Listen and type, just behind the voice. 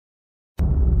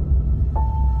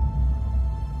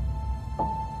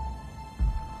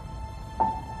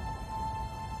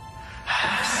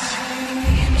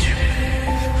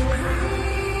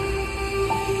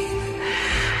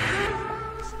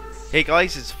Hey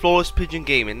guys, it's Flawless Pigeon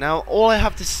Gaming. Now, all I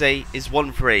have to say is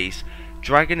one phrase: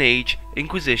 Dragon Age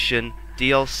Inquisition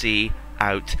DLC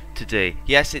out today.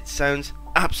 Yes, it sounds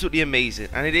absolutely amazing,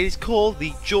 and it is called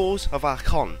the Jaws of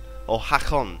Hakkon, or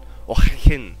Hakkon, or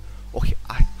Hakkon, or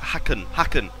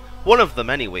Hakkon, one of them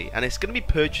anyway, and it's going to be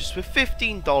purchased for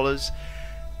 $15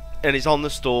 and is on the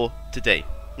store today.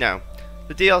 Now,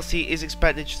 the DLC is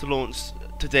expected to launch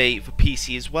today for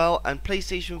PC as well, and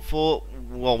PlayStation 4,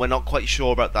 well, we're not quite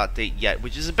sure about that date yet,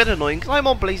 which is a bit annoying because I'm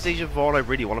on PlayStation 4 and I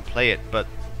really want to play it, but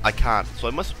I can't, so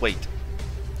I must wait.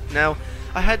 Now,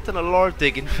 I had done a lot of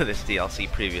digging for this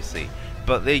DLC previously,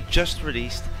 but they just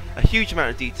released a huge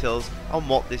amount of details on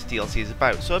what this DLC is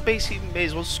about, so I basically may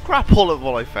as well scrap all of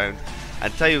what I found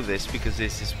and tell you this because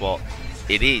this is what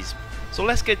it is. So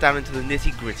let's get down into the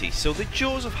nitty gritty. So the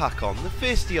Jaws of Hakkon, the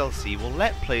first DLC, will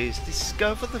let players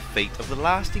discover the fate of the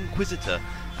last Inquisitor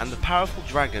and the powerful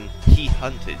dragon he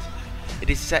hunted. It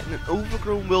is set in an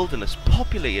overgrown wilderness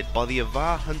populated by the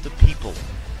Avar hunter people.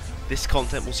 This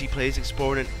content will see players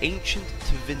exploring an ancient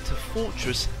Tevinter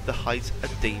fortress that hides a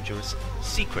dangerous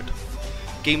secret.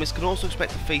 Gamers can also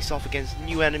expect to face off against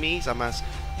new enemies, amass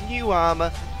new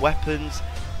armor, weapons,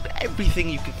 everything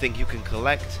you can think you can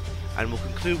collect, and will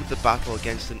conclude with the battle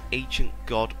against an ancient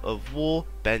god of war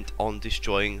bent on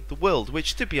destroying the world,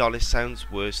 which to be honest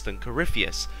sounds worse than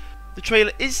Corypheus. The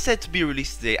trailer is said to be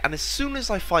released today, and as soon as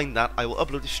I find that, I will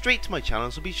upload it straight to my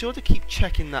channel, so be sure to keep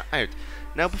checking that out.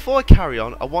 Now, before I carry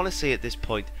on, I want to say at this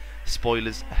point,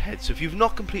 spoilers ahead. So if you've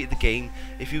not completed the game,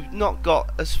 if you've not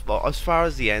got as far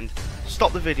as the end,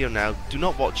 stop the video now, do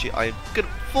not watch it. I'm going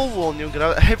to full warn you, I'm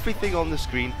going to have everything on the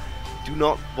screen. Do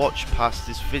not watch past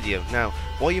this video. Now,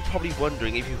 what you're probably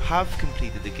wondering, if you have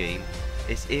completed the game,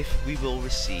 is if we will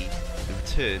receive the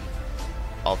return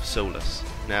of Solus.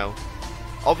 Now,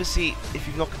 obviously, if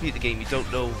you've not completed the game, you don't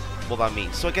know what that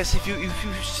means. So I guess if you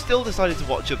still decided to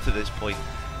watch up to this point,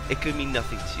 it could mean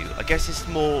nothing to you. I guess it's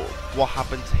more what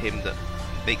happened to him that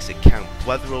makes it count,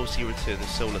 whether or not he returns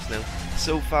Solus. Now,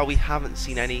 so far we haven't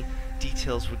seen any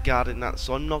details regarding that,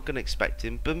 so I'm not going to expect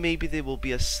him, but maybe there will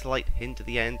be a slight hint at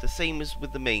the end, the same as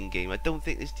with the main game. I don't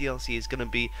think this DLC is going to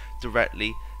be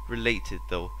directly related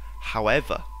though.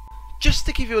 However, just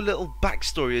to give you a little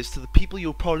backstory as to the people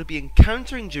you'll probably be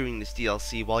encountering during this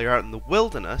DLC while you're out in the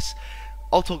wilderness,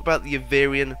 I'll talk about the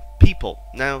Avarian people.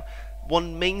 Now,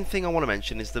 one main thing I want to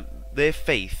mention is that their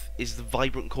faith is the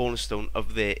vibrant cornerstone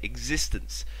of their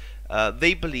existence.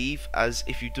 They believe, as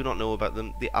if you do not know about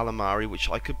them, the Alamari, which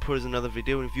I could put as another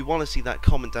video, and if you want to see that,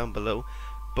 comment down below.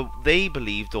 But they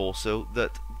believed also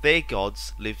that their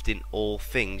gods lived in all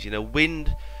things. You know,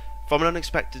 wind from an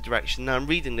unexpected direction. Now I'm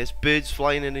reading this, birds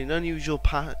flying in an unusual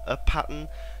pattern,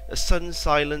 a sudden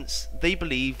silence. They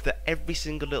believe that every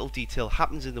single little detail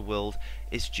happens in the world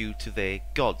is due to their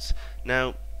gods.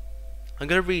 Now, I'm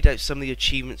going to read out some of the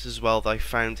achievements as well that I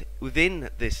found within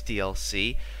this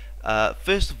DLC.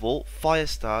 First of all,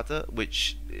 Firestarter,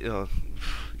 which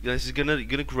this is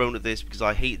gonna groan at this because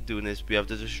I hate doing this. We have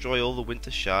to destroy all the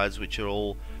winter shards, which are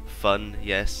all fun.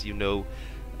 Yes, you know.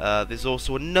 There's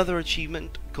also another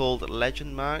achievement called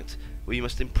Legend Marked, where you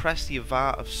must impress the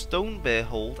Avar of Stone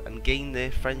Bearhold and gain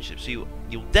their friendship. So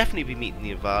you'll definitely be meeting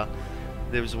the Avar.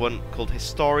 There's one called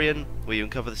Historian, where you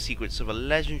uncover the secrets of a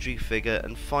legendary figure,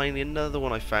 and finally another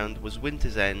one I found was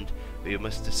Winter's End, where you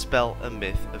must dispel a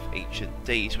myth of ancient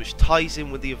days, which ties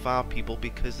in with the Avar people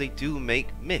because they do make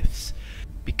myths,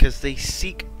 because they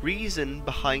seek reason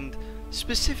behind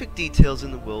specific details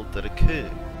in the world that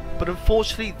occur. But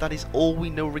unfortunately, that is all we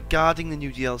know regarding the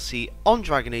new DLC on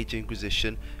Dragon Age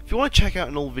Inquisition. If you want to check out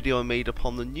an old video I made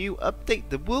upon the new update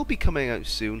that will be coming out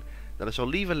soon, then I shall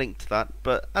leave a link to that.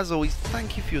 But as always,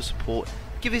 thank you for your support.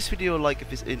 Give this video a like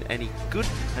if it's in any good,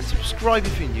 and subscribe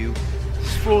if you're new. This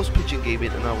is Flawless Pigeon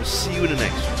Gaming, and I will see you in the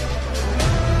next one.